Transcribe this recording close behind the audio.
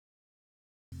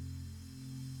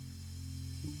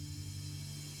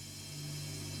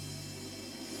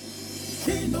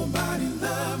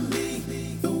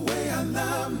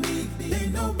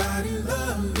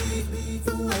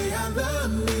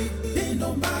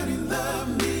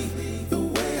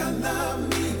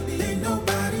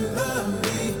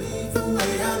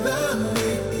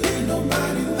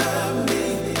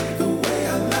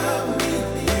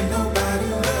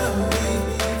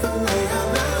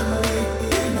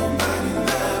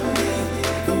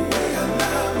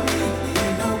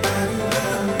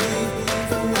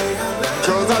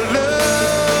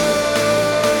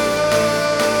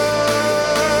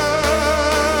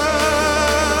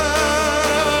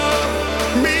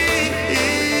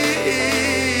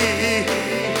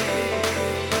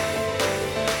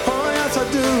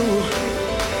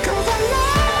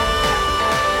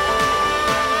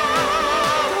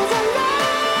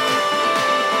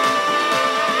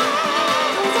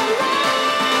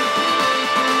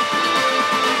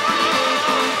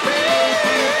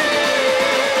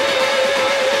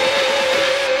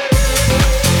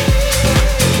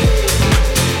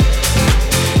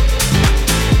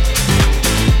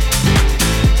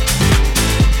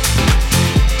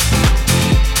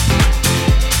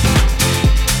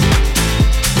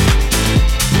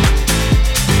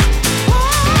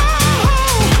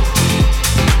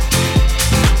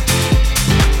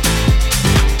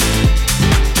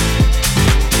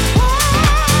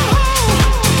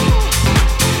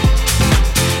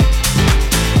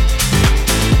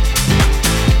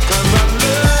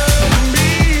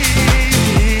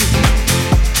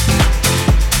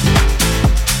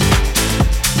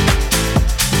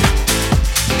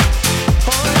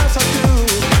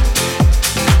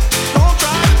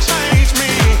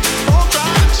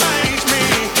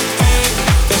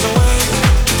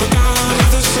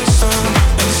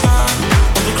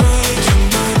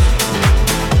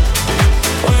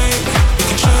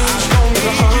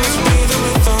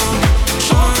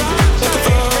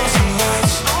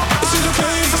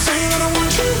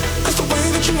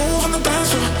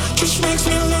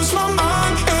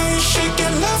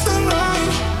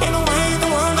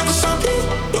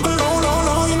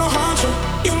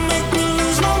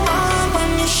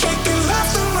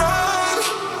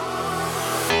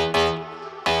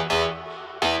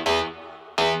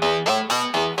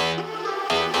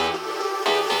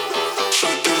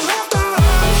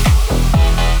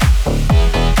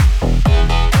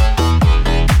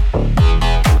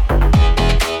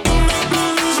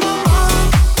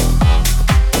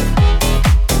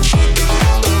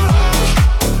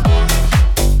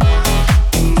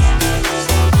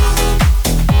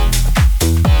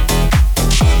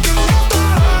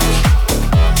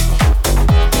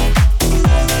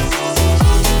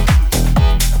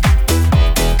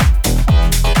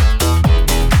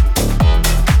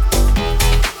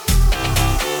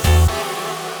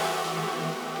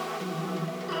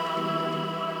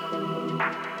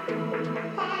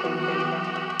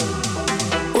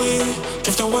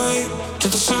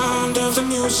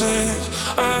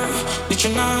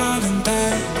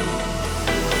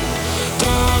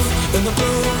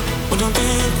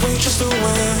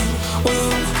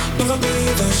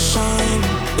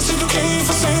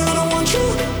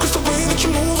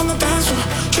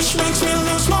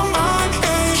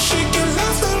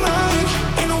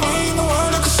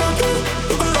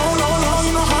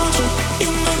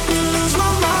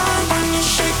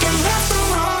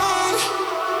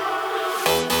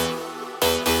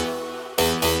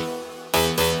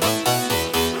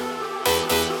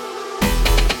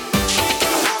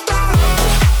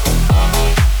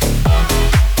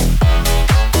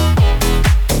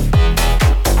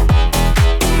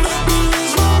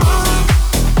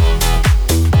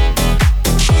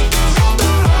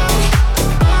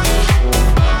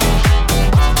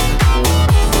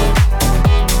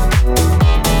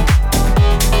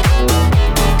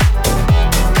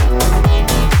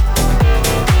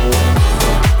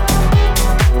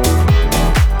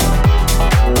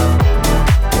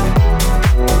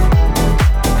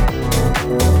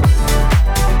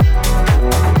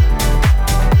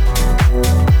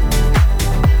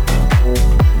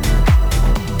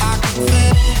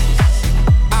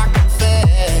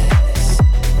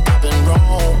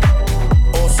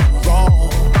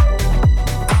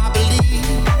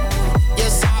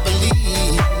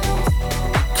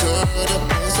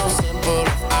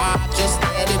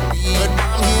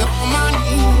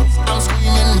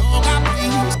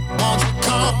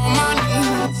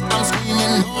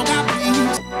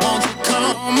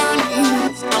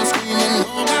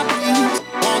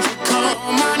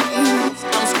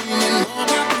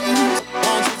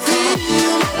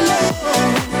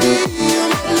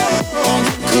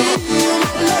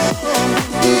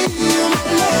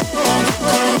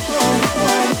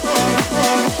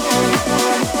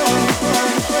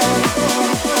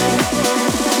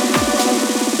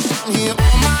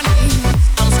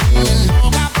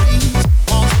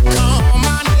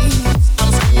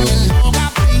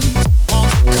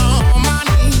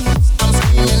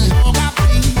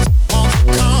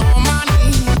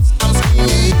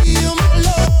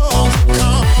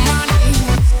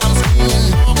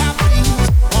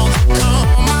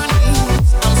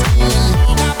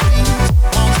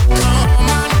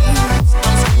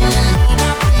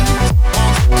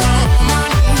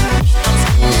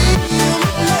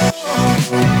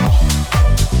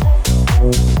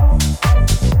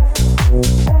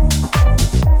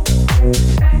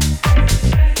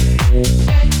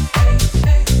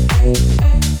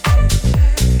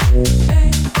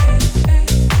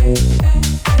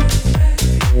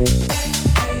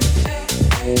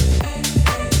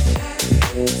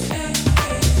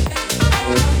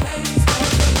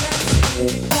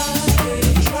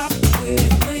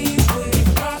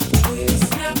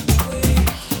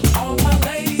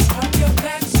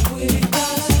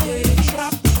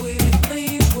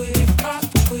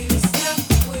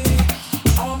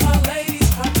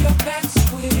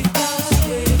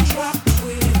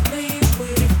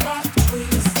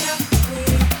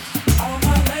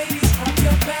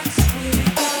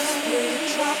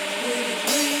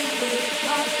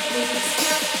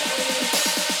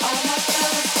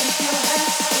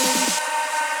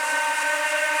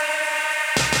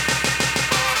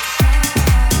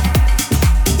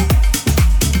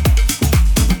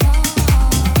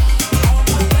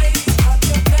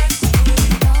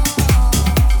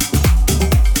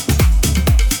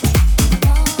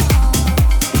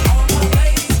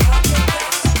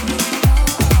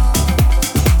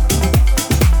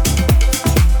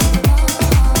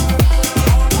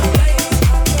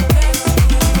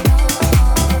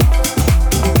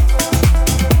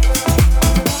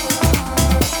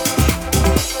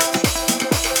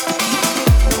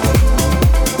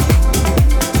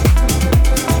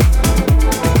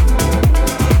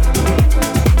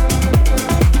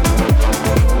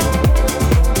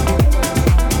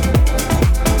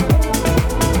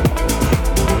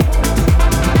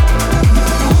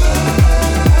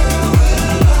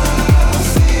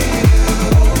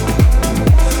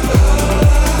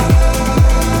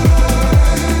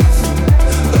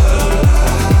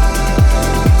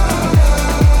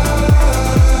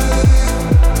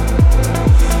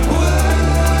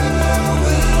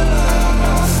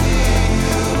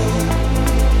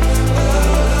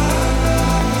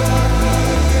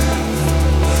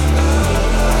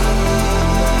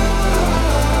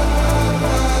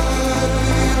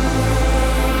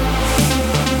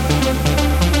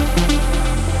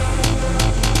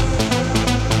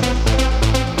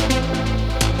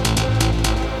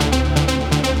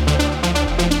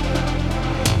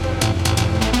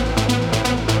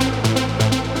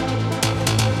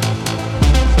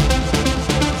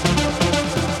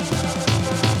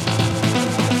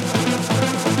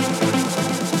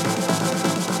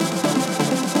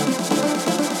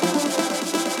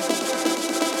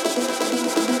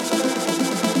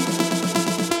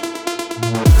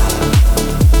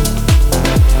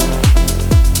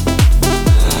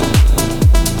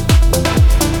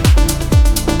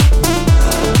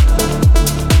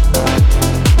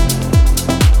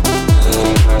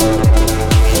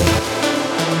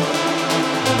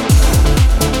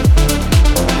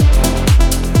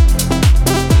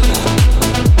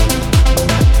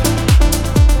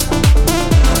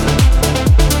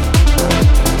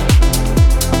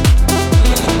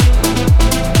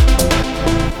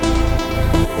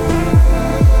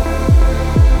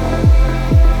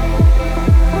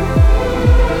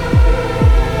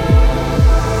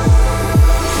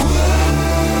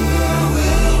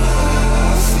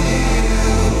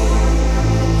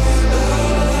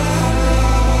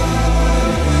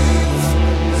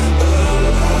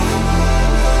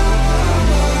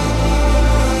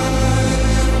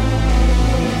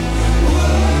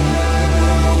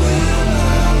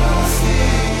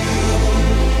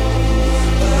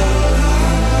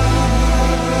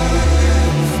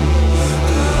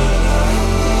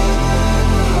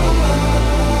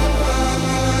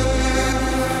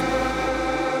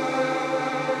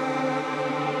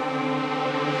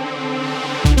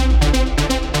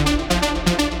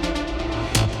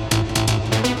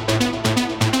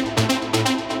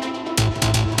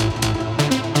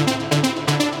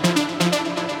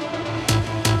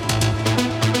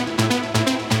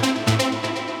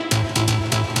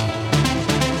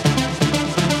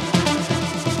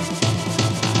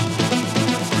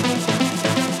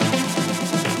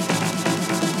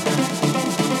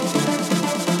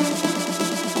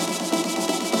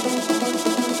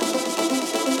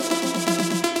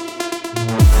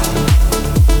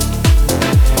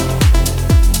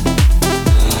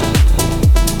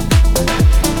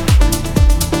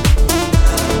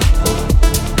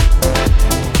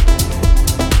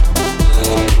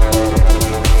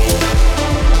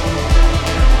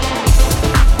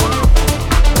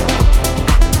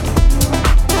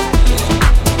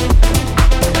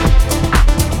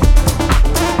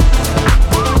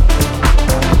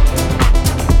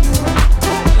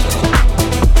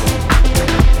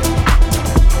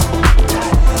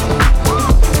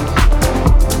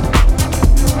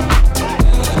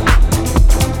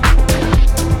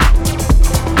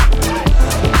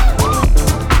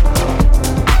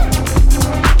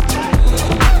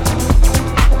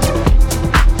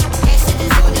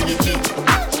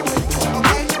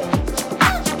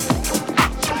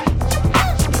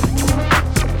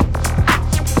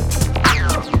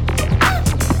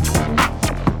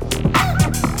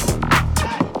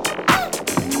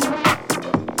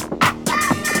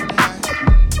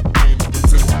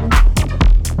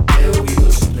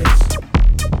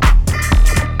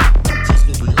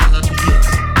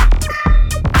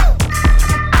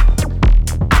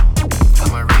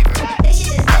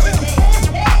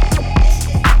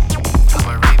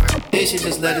should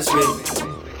just let us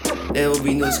rip. There will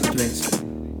be no complaints.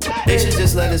 They should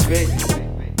just let us rip.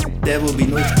 There will be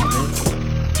no complaints.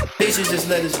 They should just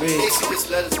let us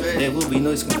rip. There will be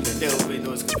no complaints.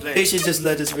 They should just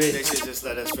let us rip.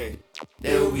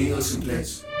 There will be no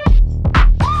complaints.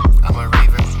 I'm a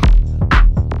raver.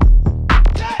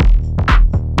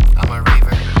 I'm a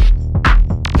raver.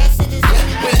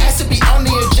 When asked to be on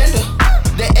the agenda,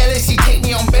 the LAC take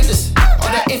me on benders.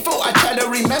 All that info I try to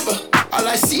remember. All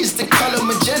I see is the color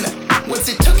magenta. Once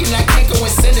it took it, I can't go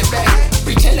and send it back.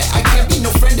 Pretending I can't be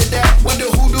no friend of that. Wonder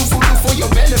who do voodoo for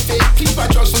your benefit. Please buy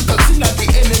drugs from thugs and not the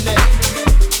internet.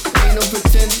 Ain't no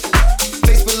pretending.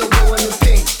 Facebook logo in the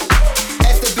pink.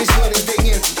 Ask the bitch what is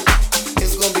they in.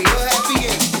 It's gonna be a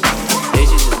happy end. They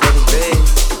should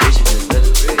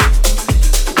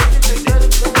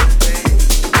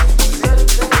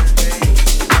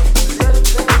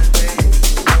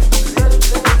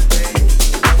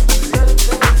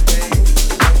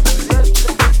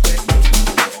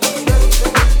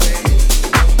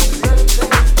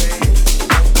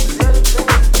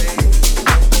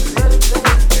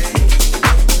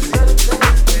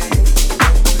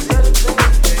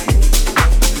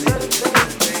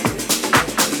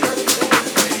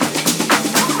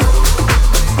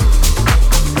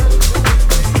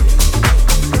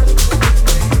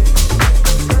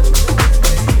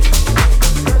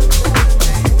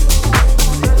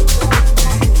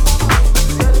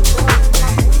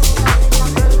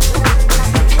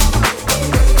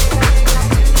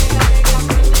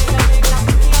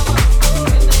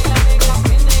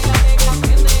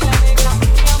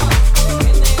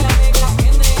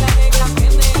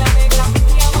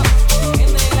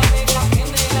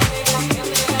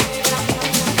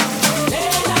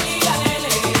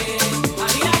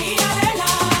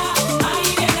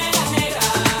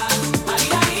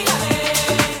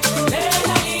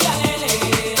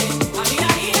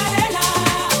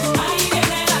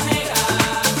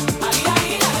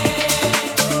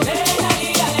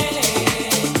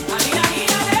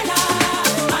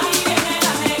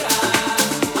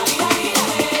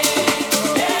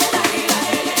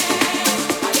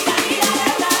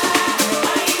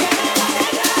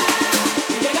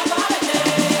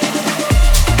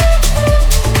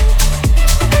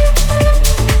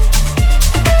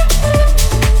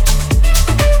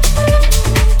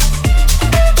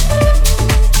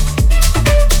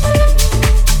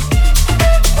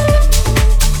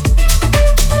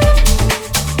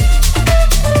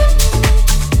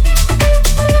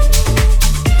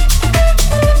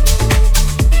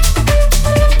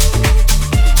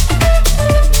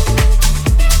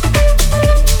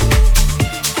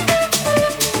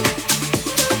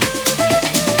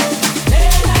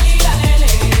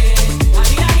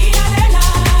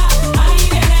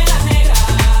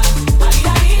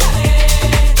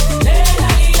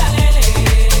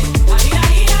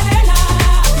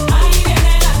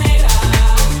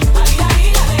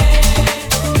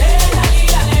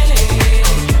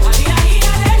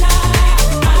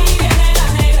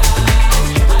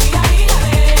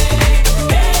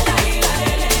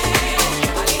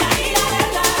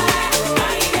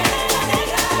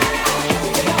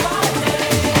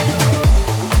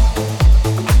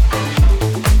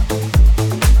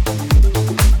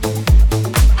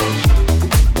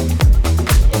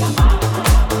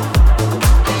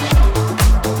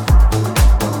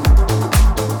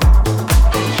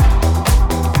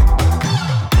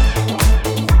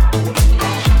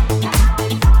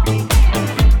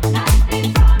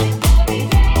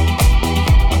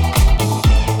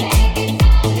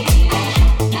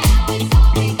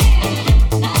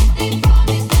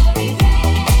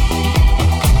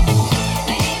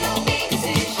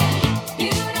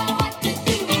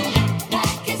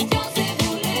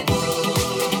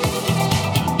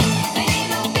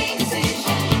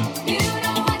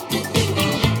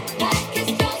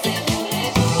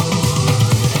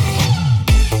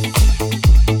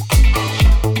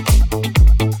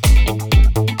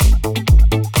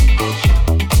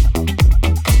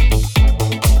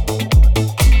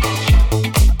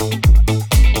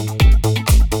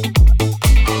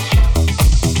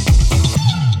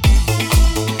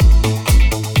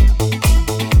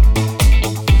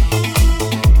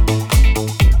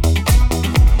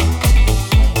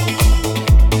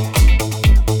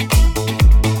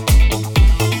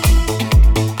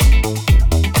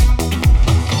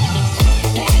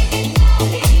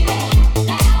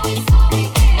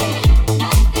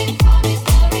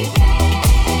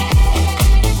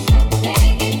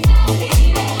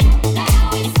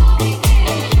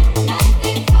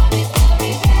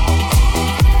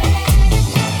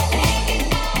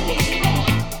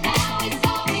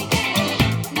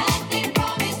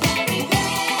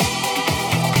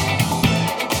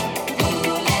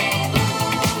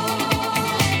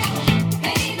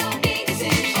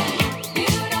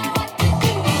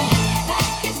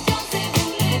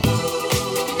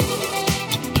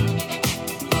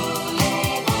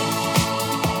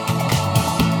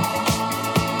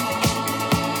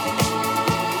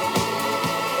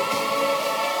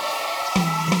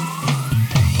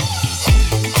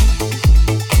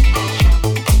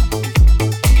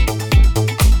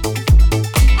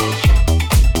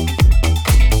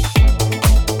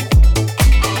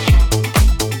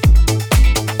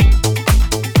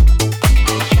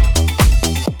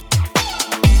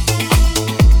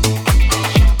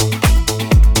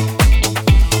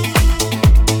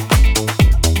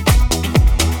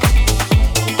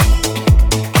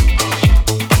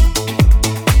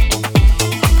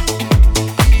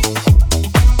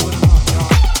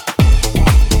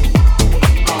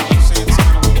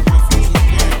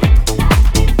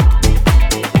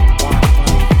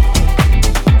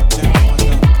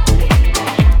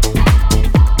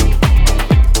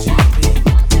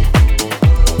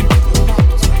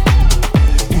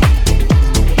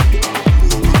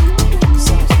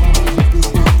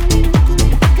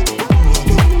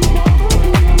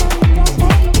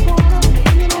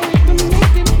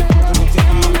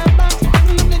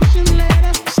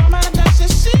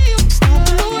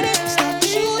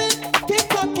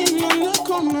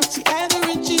See, as the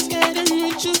rich is getting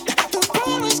richer, the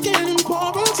poor is getting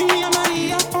poorer. See me and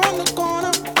Maria on the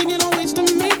corner, thinking of ways to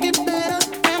make it better.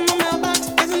 And my mailbox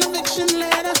is an eviction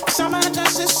letter. Somebody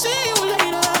just said, see you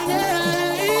later, yeah.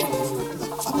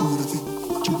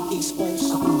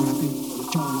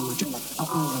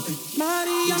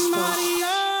 Maria,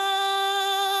 Maria,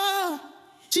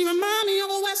 she remind me of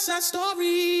a West Side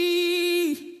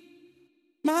Story.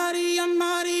 Maria,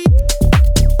 Maria.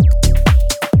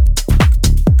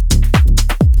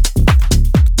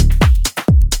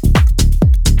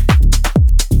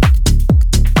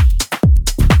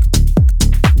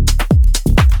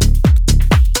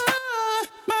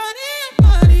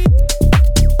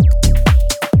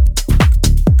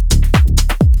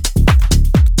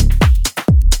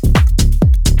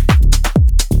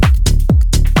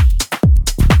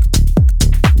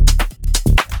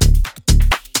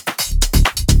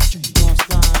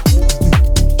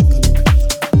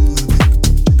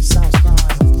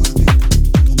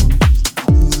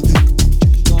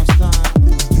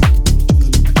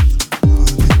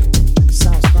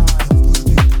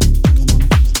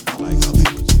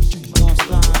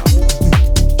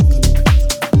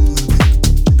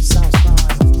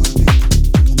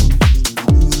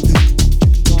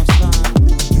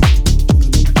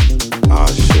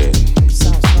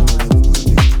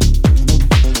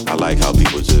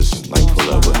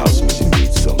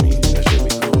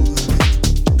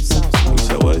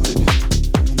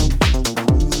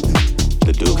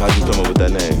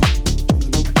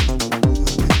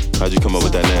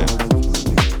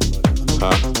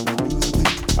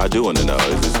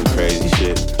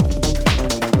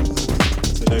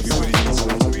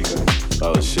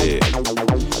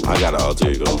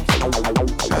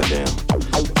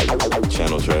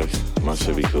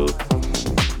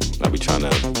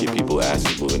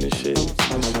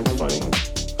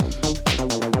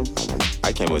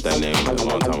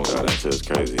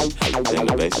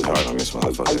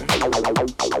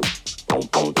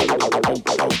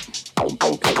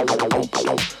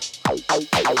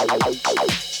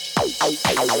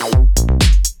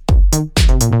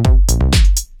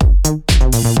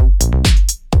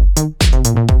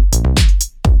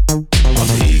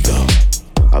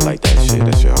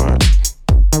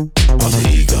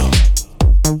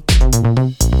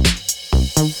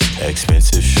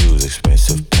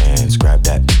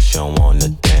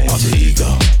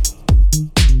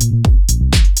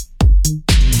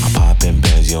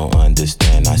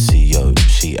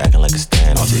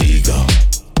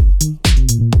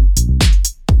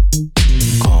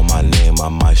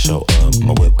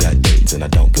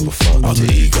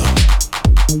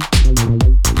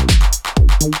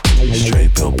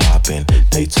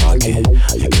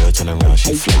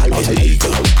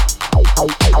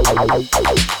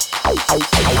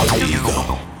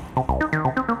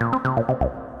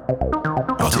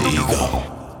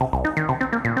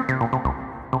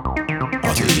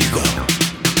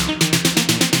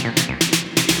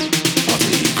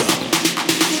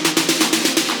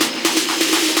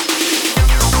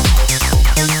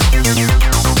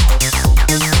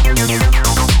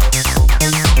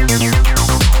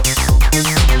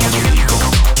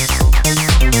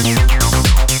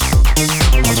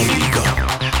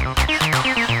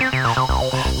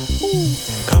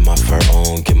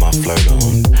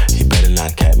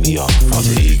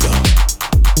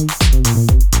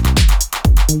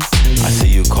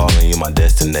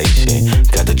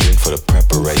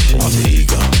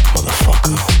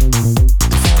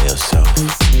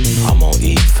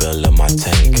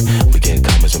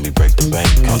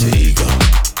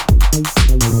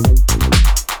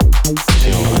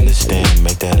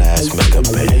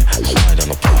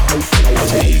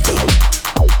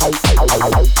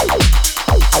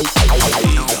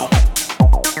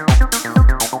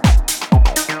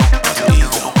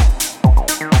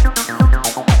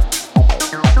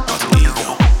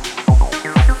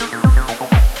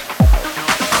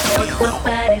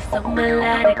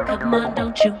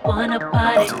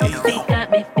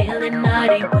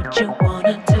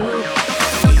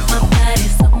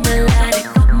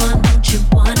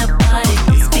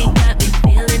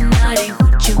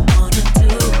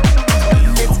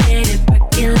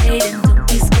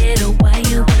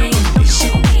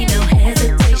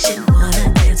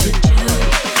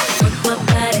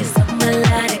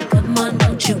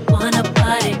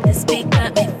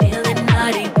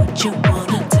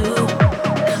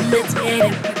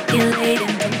 Percolating,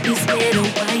 don't be scared of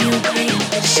why you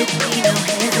ain't. There should be no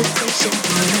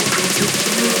hesitation.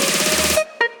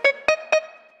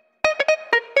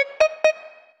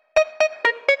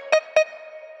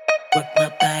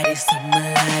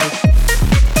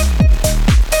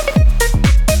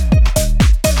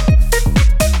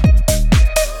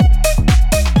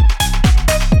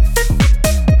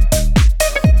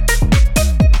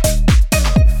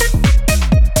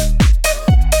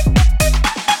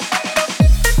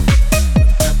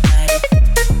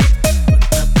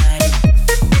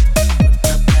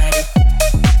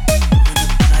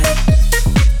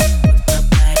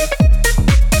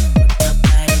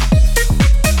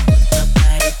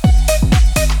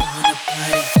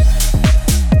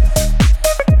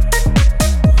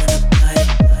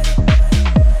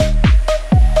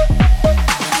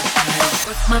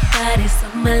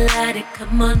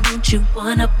 you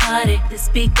wanna party? This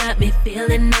beat got me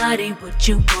feeling naughty. What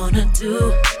you wanna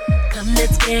do? Come,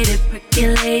 let's get it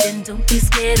percolating. Don't be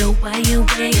scared of why you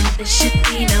waiting. There should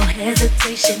be no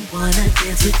hesitation. Wanna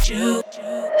dance with you?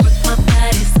 Work my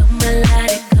body so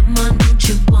melodic. Come on, don't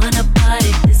you wanna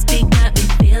party? This beat got me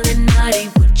feeling naughty.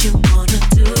 What you wanna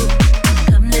do?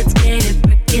 Come, let's get it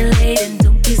percolating.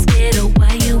 Don't be scared of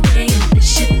why you waiting. There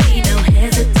should be no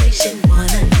hesitation.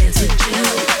 Wanna dance with you?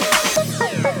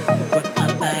 Work my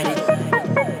body,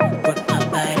 work my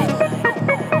body,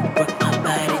 work my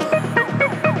body,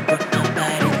 work my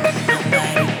body,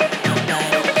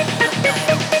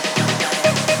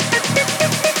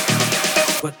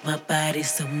 work my body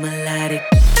so melodic.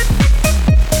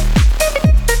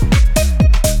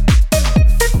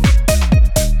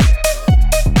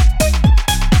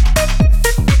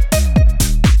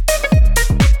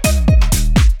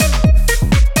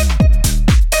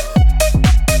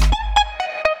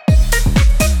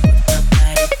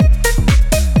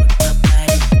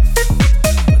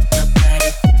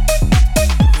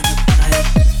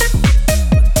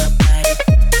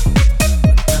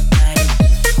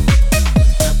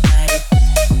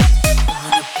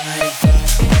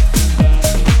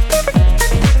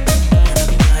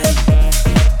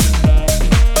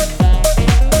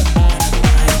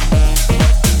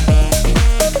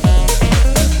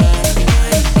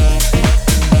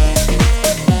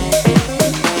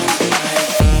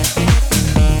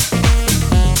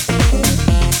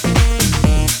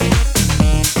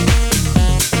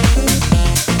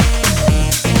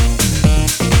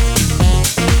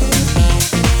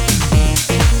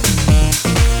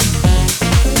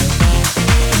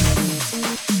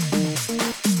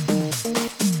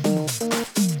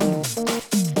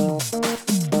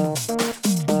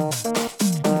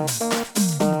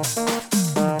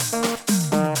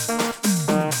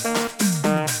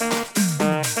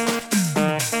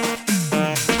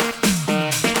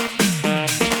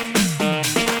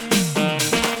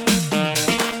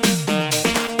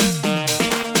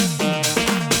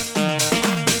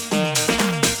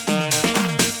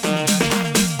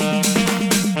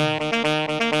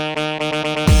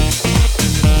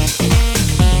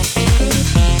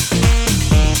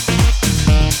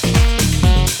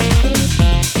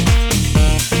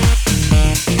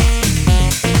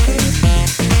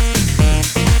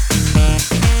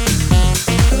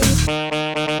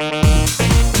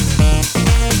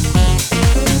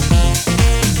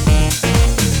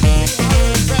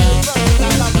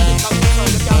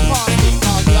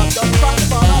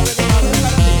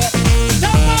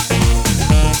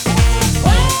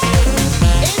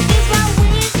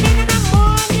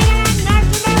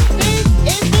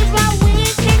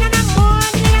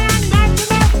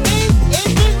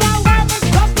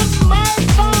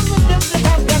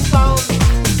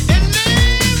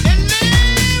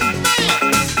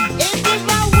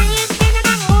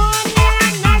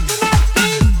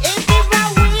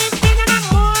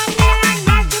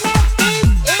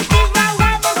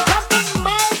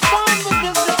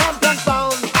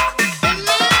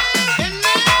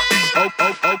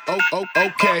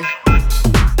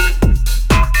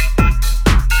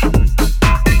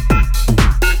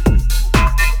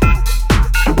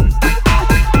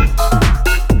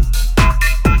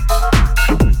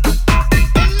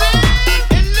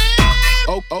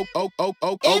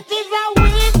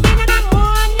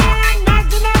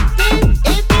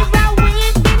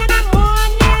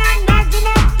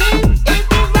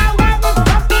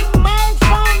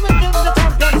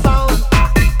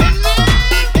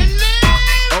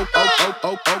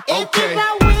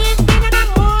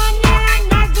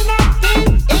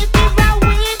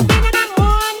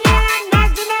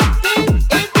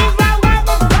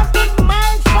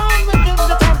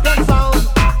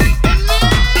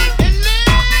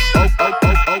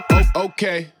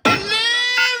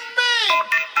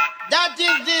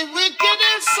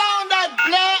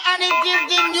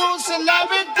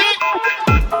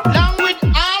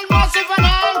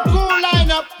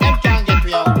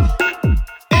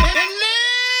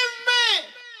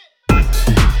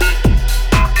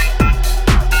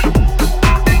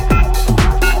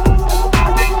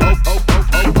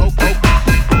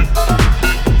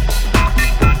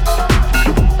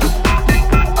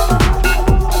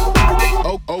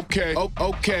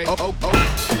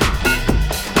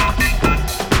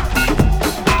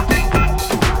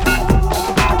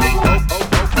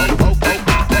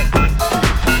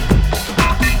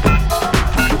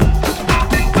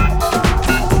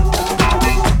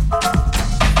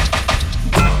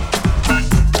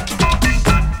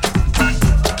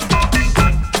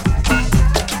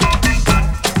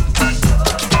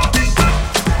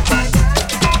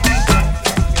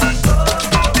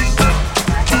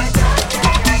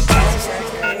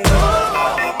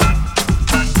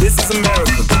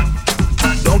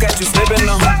 you slipping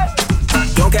now.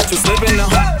 Don't catch you slipping now.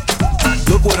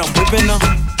 Look what I'm whipping now.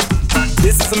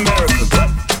 This is America.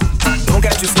 Don't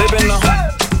catch you slipping now.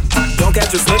 Don't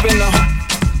catch you slipping now.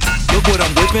 Look what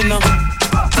I'm whipping now.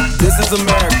 This is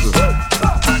America.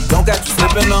 Don't catch you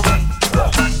slipping now.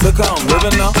 Look how I'm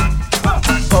living now.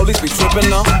 Police be tripping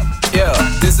now. Yeah,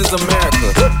 this is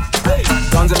America.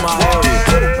 Guns in my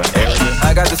area.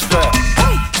 I got the strap.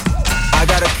 I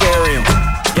gotta carry 'em.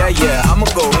 Yeah, I'ma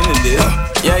go into this.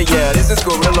 Yeah, this is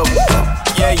gorilla.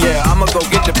 Yeah, I'ma go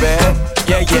get the bag.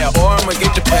 Yeah, or I'ma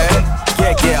get the pad.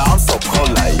 Yeah, I'm so cold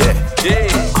like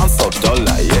yeah. I'm so dull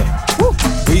like yeah.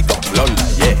 We gon' blow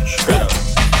like yeah. Straight up.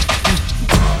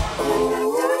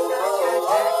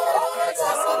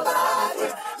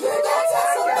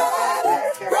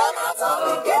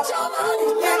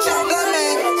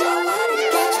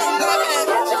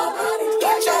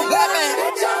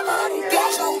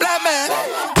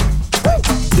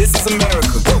 This is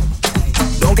America.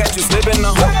 Don't catch you slipping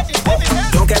now.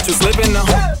 Don't catch you slipping now.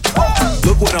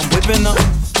 Look what I'm whipping now.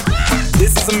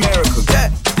 This is America.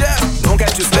 Don't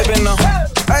catch you slipping now.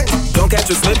 Don't catch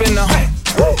you slipping now.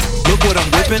 Look what I'm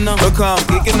whipping now. Look how I'm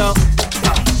geeking now.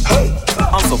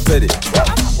 I'm so pretty.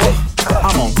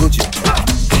 I'm on Gucci.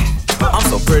 I'm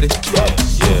so pretty.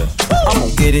 Yeah. I'm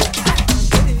gonna get it.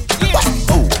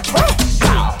 Ooh.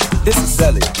 This is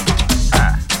Sally.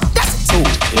 Ooh.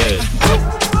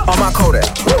 Yeah. On my Kodak.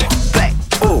 Black.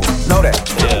 Ooh. Know that.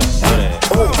 Yeah. Know that.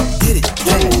 Ooh. Get it.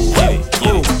 Get it.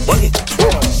 Get it.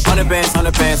 100 bands,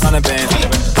 100 bands, 100 bands.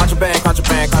 Contraband,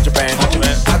 contraband, contraband.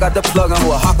 I got the plug on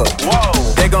who a hawker.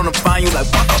 Whoa. They gonna find you like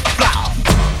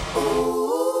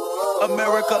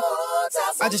America.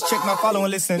 I just checked my follow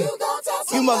and listen.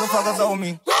 You motherfuckers owe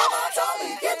me.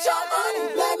 Get your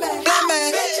money, black man. Black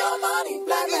man. Get your money,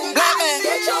 black man. Black man.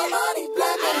 Get your money,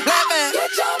 black man. Black man.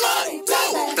 Get your money,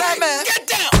 black man. Black man. Get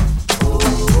down.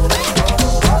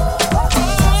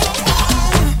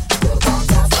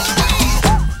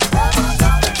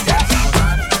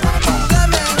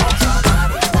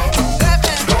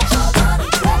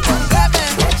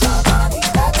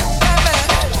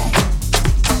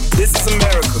 This is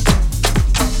America.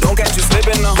 Don't catch you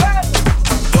slipping now.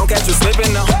 Don't catch you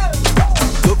slipping now.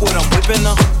 Look what I'm whipping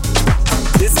now.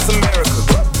 This is America.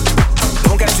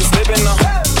 Don't catch you slipping now.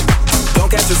 Don't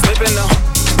catch you slipping now.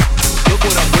 Look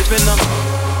what I'm whipping now.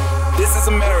 This is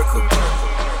America.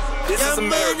 This is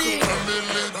America.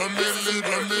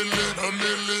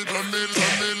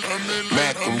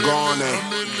 Mac, I'm gonna.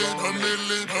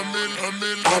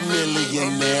 A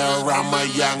millionaire, I'm a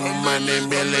young money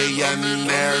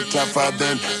millionaire, tougher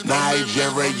than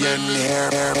Nigerian hair.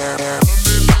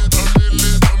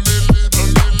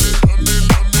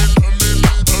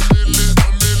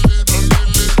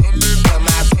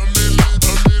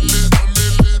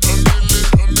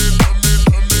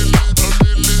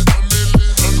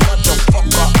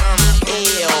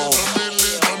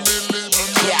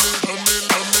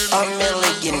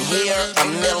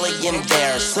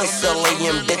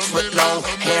 Sicilian bitch with long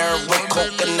hair, with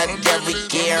coconut every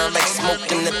gear, like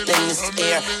smoking the thinnest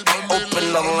air. I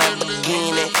open the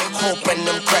Lamborghini, hoping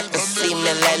them crackers see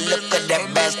me. Like, look at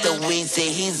that bastard Weezy.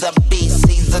 He's a beast,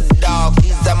 he's a dog,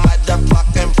 he's a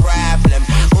motherfucking problem.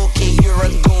 Okay, you're a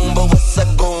goon, but what's a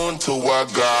goon to a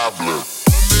goblin?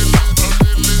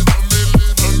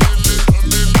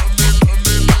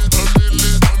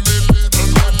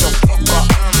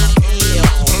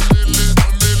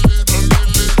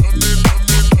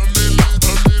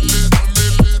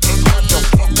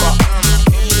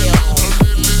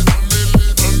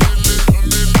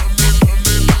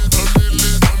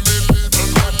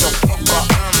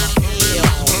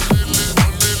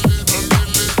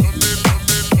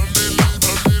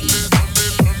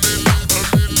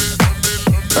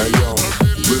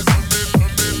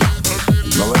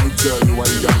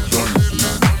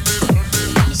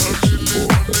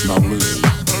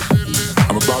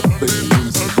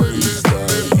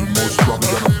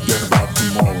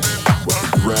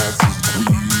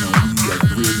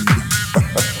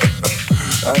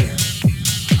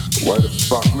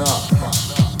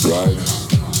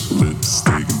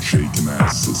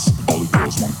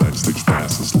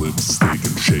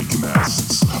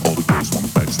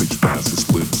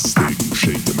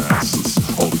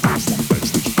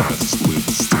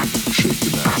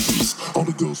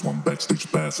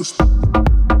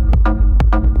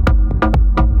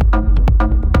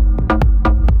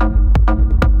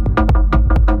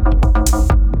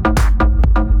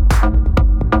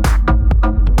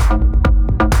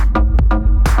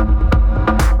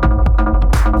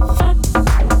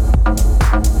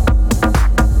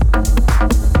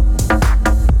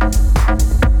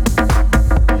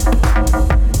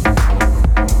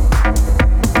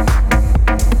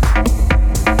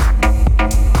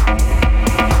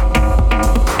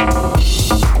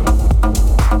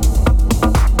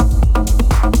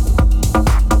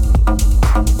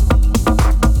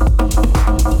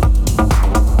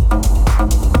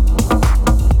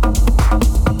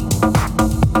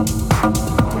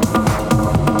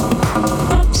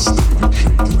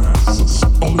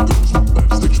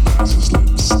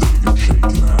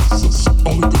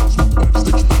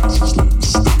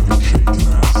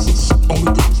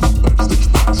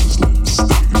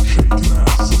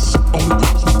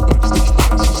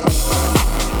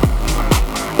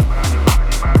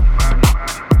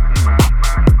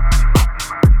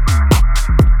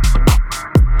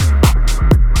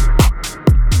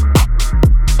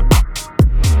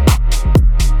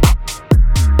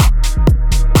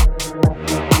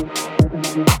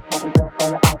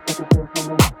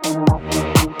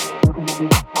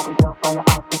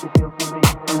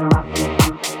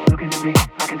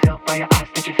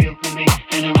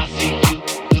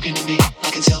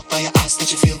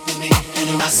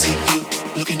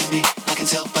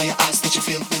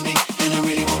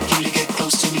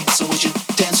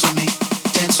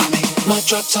 My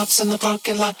drop top's in the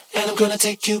parking lot, and I'm gonna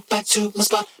take you back to my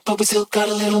spot. But we still got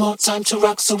a little more time to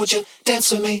rock, so would you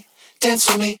dance with me?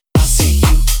 Dance with me. I see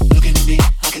you looking at me.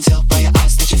 I can tell by your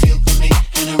eyes that you feel with me,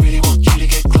 and I really want you to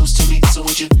get close to me. So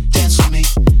would you dance with me?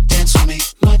 Dance with me.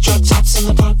 My drop top's in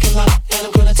the parking lot, and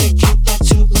I'm gonna take you back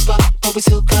to my spot. But we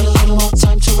still got a little more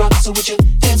time to rock, so would you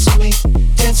dance with me?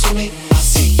 Dance with me. I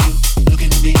see you looking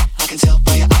at me. I can tell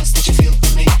by your eyes that you feel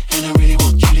with me, and I really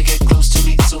want you to get close to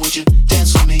me. So would you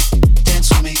dance with me? Dance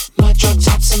with me. My drop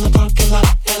top's in the parking lot,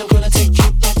 and I'm gonna take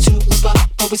you back to my spot.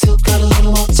 But we still got a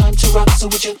little more time to rock, so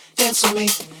would you dance with me?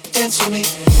 Dance with me.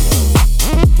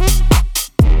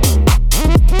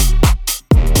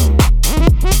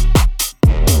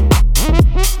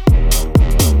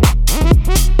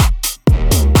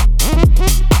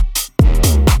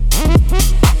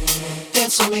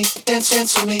 Dance with me,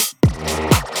 dance with me.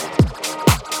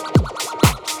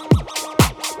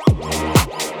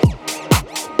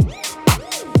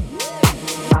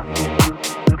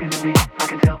 Looking at me, I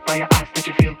can tell by your eyes that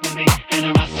you feel with me,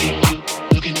 and I see you.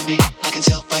 Looking at me, I can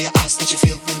tell by your eyes that you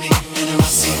feel with me, and I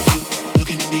see you.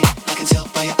 Looking at me, I can tell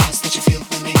by your eyes that you feel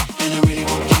with me, and I really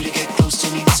want you to get close to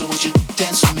me. So would you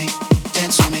dance with me?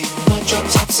 Dance with me. My drop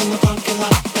top's in the parking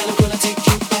lot, and I'm gonna take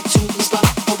you back to the spot.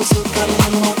 But we still got a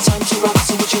little more time to rock,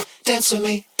 so would you dance with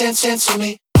me? Dance with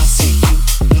me. I see you.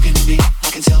 Looking at me, I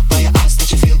can tell by your eyes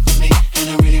that you feel with me, and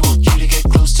I really want you to get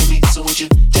close to me. So would you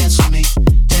dance with me?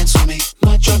 Dance with me.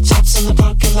 My drop top's in the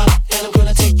parking lot, and I'm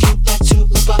gonna take you back to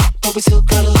the spot. But we still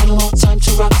got a little more time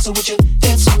to rock, so would you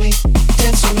dance with me?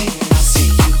 Dance with me. I see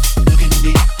you looking at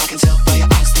me, I can tell by your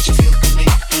eyes that you feel with me,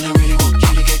 and I really want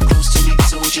you to get close to me.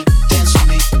 So would you dance with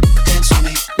me? Dance with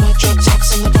me. My drop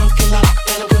top's in the parking lot,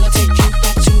 and I'm gonna take you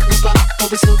back to the spot.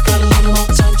 But we still got a little more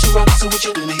time to rock, so would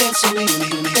you dance with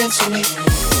me?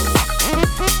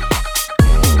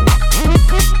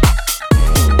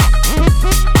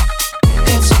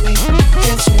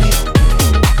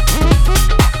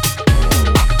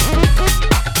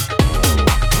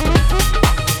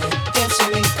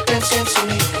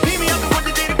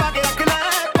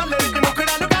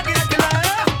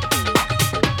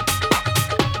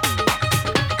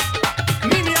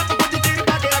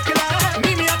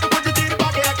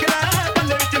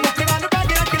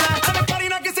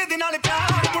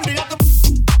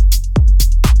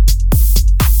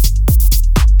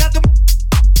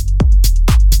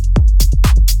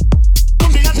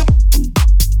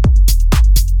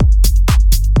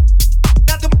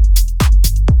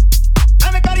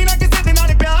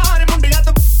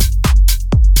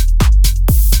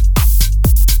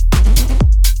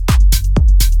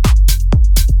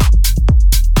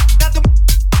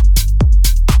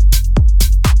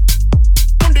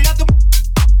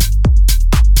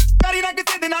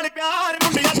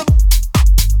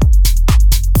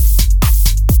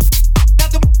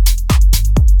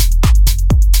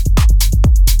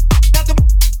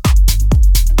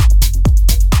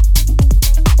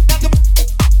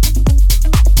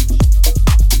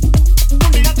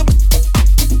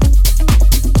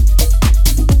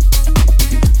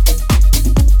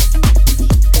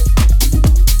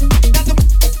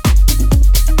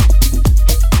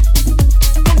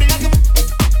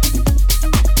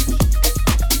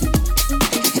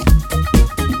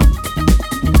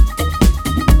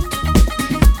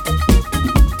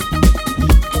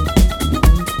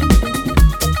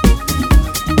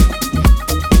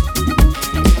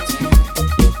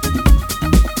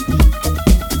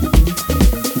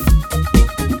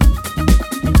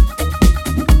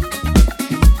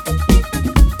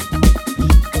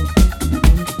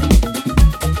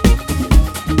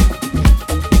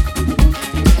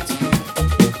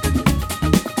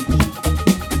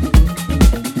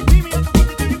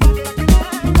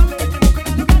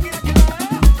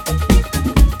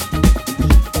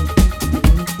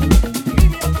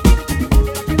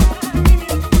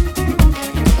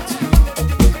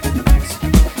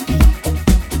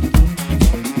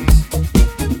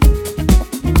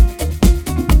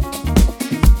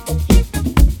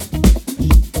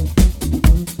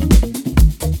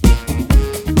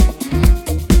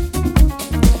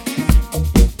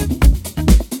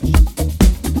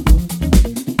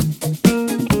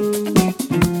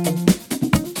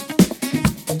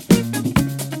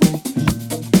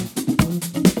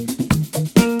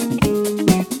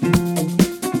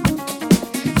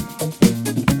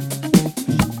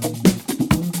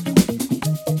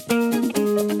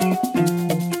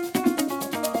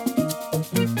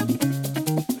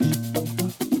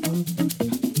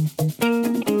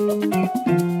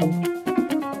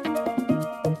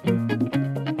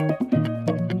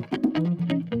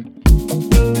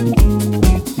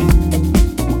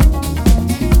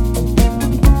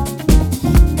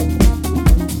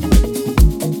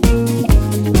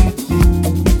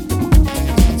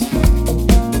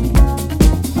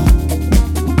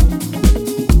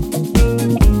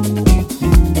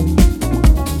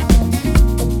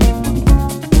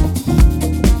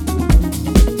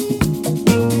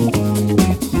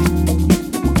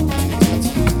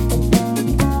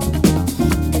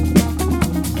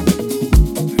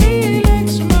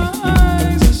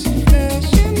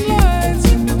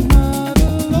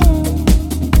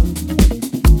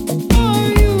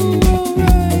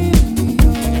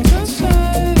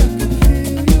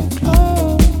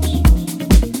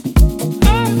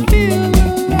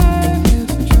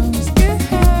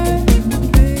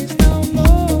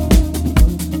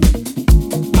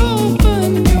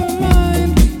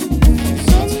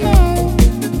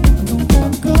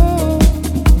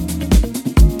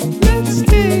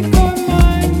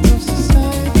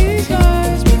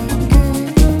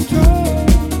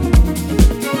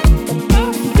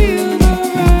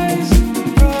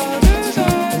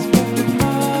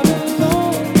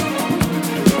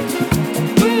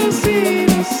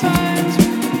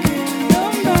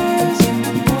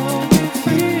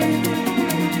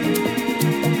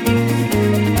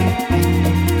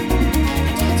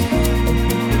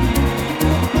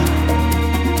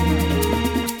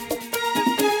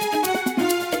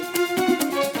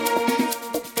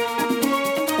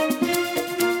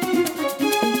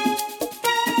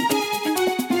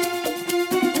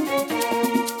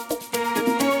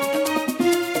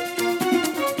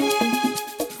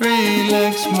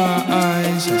 my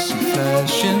eyes, I see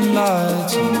flashing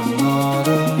lights and I'm not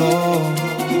alone.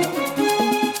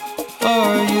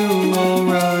 Are you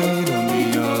alright on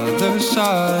the other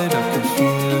side? I can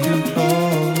feel you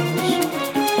close.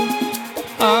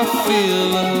 I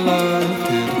feel alive,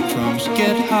 hear the drums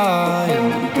get high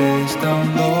and the bass down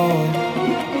low.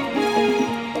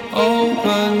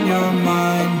 Open your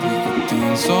mind, we could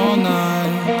dance all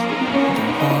night.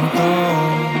 Don't wanna go.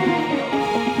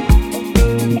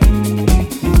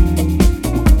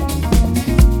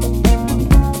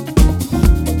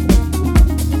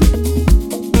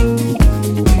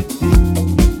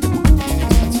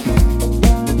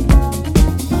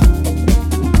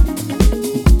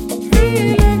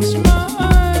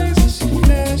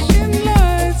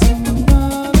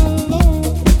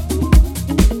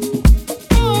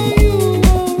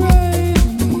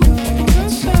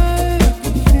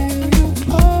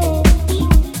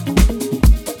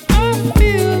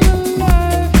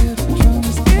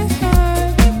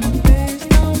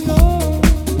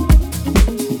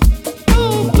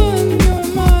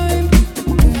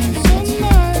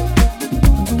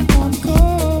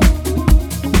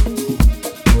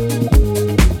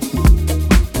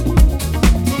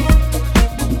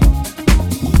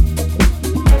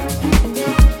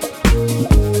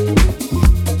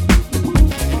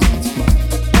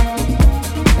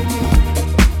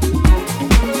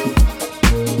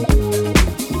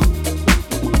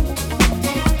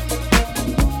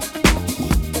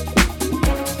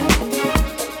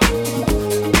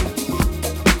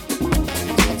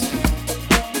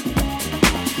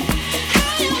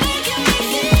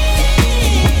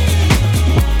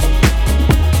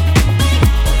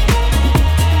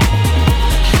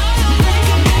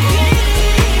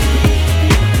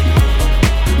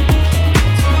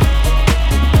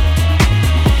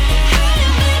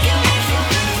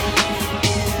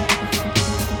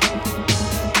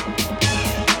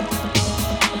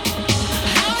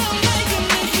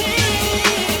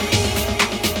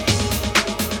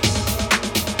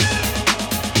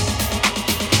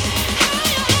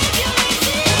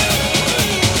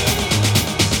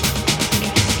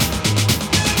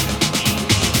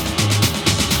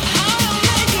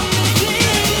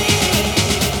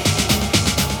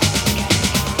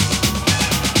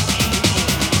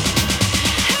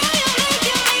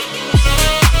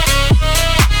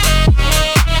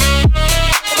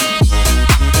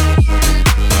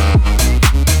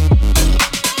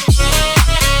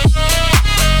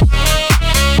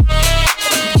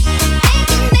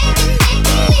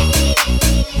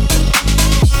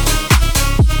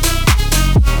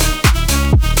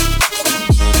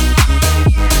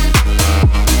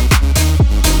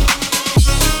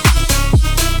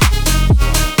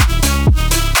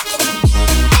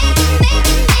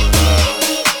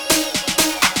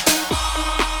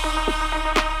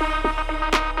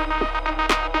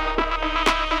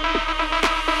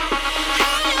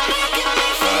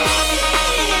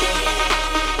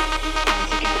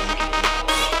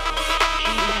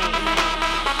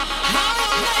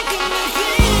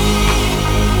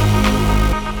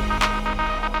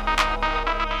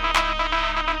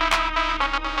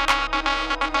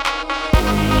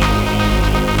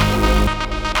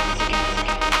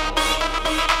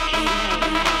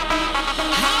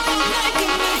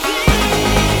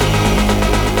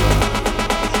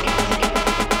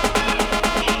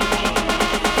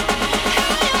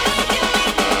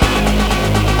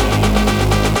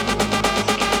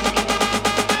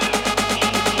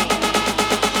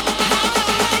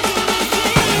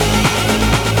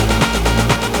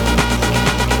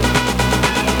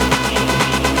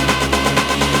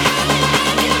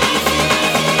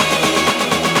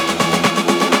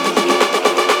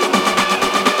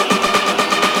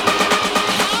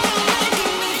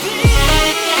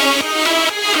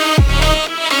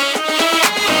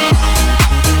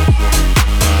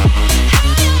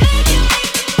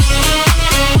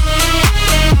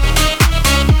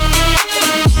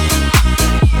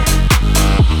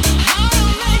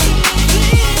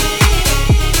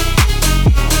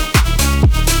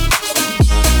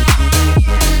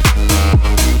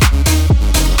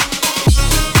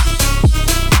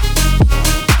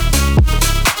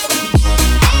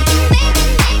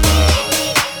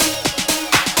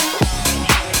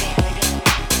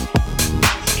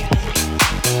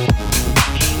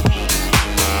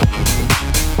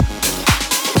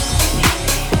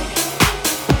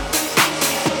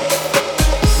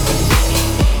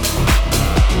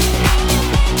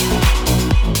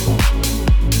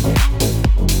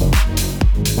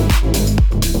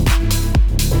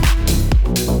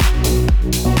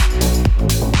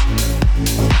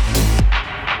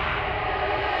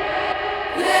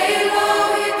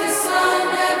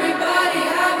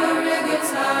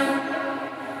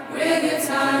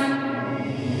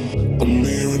 I'm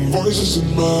hearing voices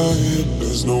in my head,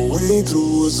 there's no way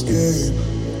to escape.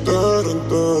 Da da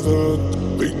da da,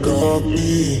 they got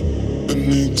me.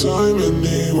 Anytime,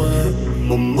 anywhere,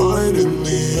 my mind in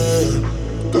the air.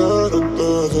 Da da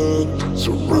da da,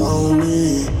 surround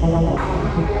me.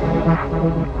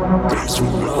 They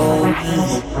surround me.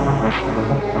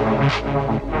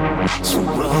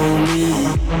 Surround me.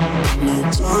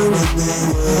 Anytime,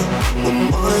 anywhere, my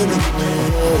mind in the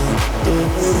air. They're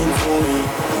waiting for me.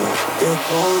 They're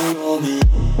calling on me.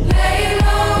 Lay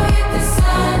low, hit the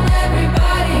sun.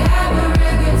 Everybody have a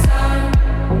real good time.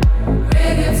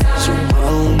 Real good time.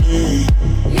 Surround me.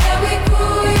 Yeah, we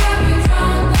cool, yeah, we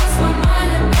drunk. Lost my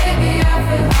mind and baby, I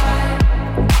feel high.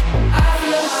 I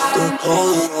feel high. They're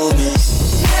calling on me.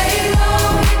 Lay low,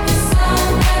 hit the sun.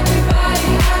 Everybody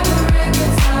have a real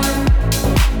good time.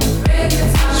 Real good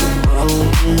time.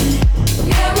 Surround me.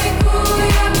 Yeah, we cool,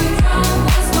 yeah, we drunk.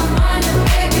 Lost my mind and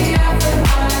baby, I feel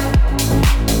high.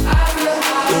 I feel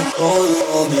high. They're calling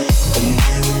on me. I'm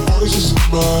hearing voices in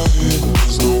my head,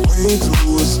 there's no way to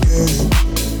escape.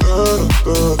 Da da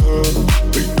da da,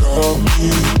 they got me.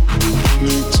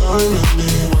 Anytime,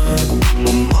 anywhere,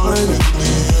 my mind in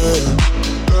the air.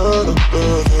 Da da da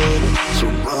da,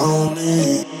 surround me.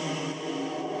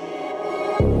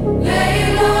 Lay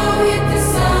low, hit the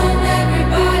sun.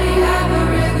 Everybody have a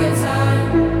real good time.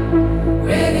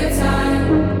 Real good time.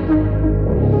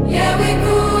 Yeah, we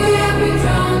cool, yeah, we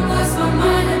drunk. Lost my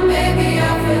mind and baby, I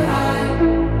feel high.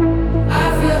 I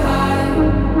feel high.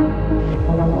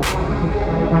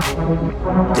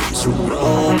 They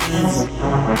surround me.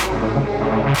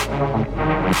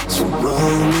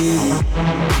 Surround me.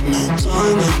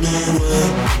 Anytime, anywhere,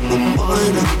 my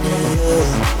mind in the air.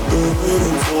 They're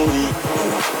waiting for me.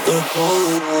 They're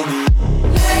calling on me.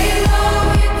 Lay low,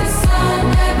 hit the sun.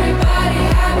 Everybody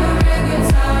have a real good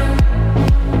time.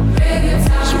 Real good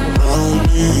time. Surround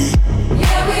me.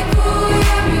 Yeah, we cool,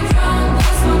 yeah, we drunk.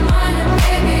 Lost my mind and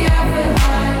baby, I feel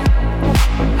high.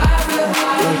 I feel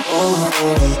high. They're calling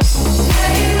on me.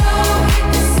 Lay low, hit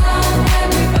the sun.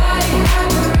 Everybody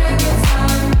have a real good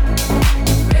time.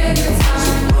 Real good time.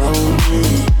 Surround me.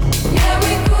 Yeah,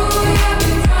 we cool, yeah,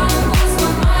 we drunk. Lost my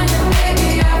mind and baby,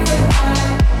 I feel high.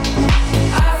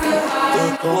 I feel high.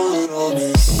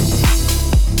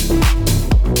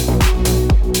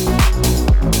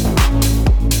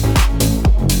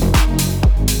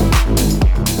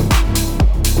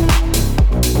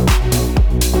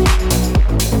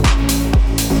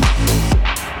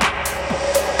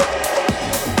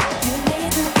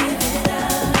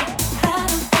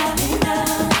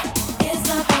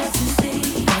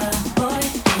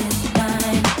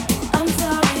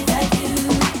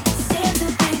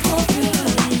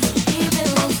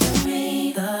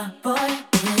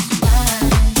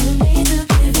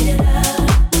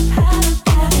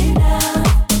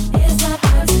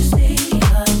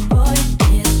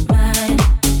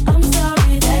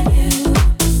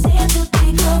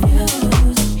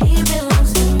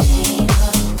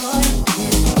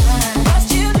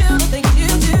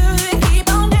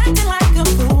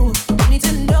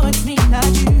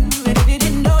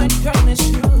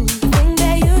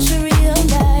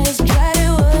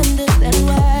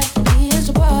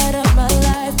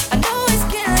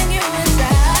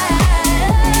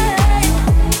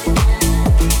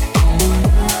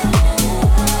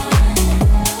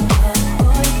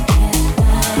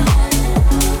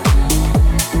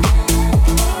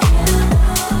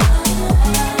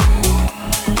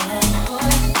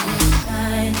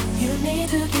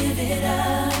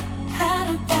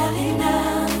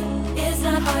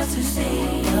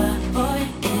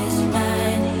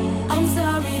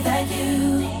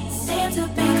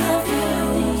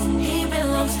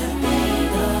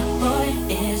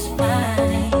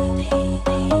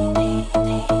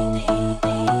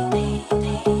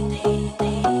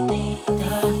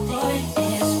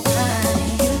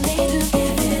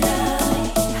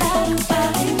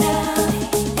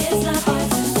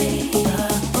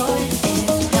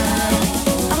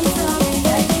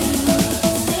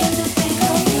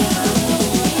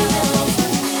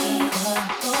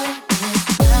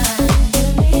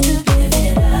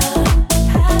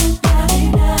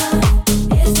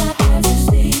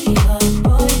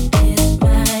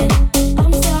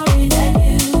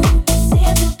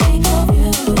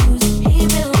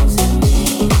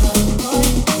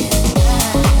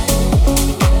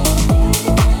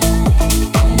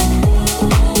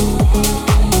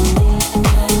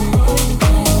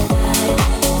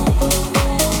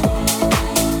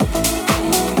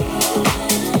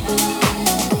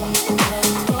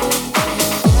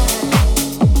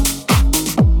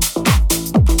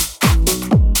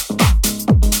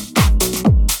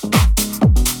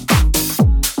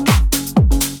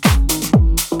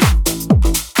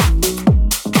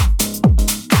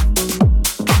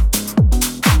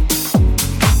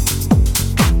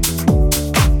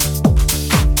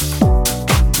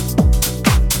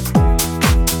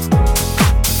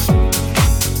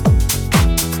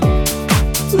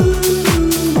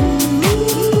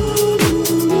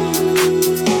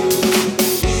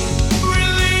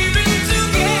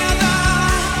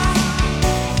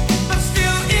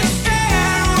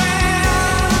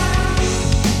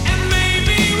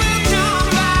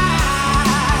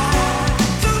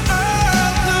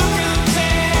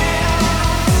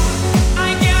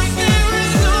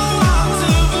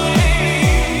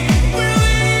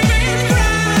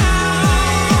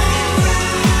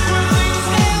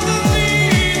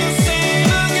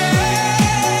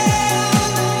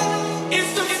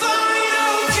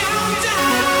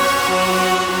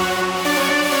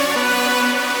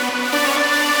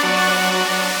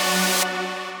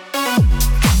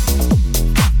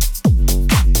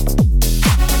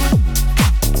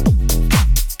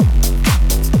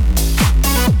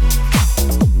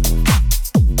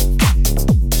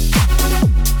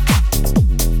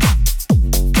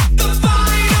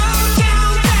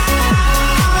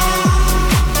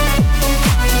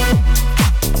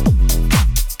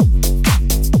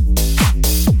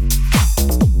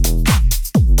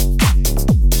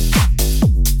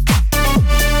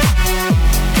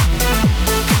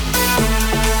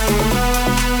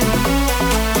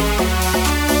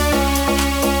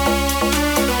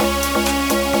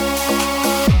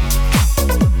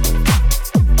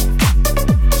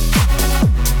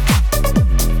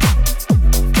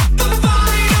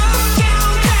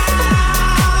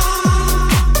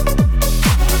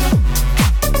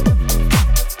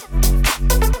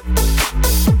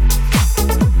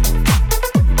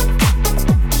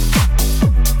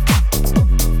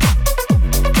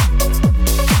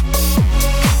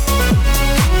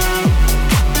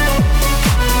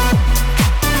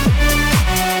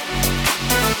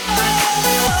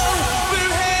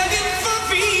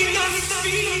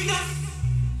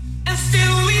 and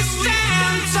still we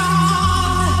stand tall.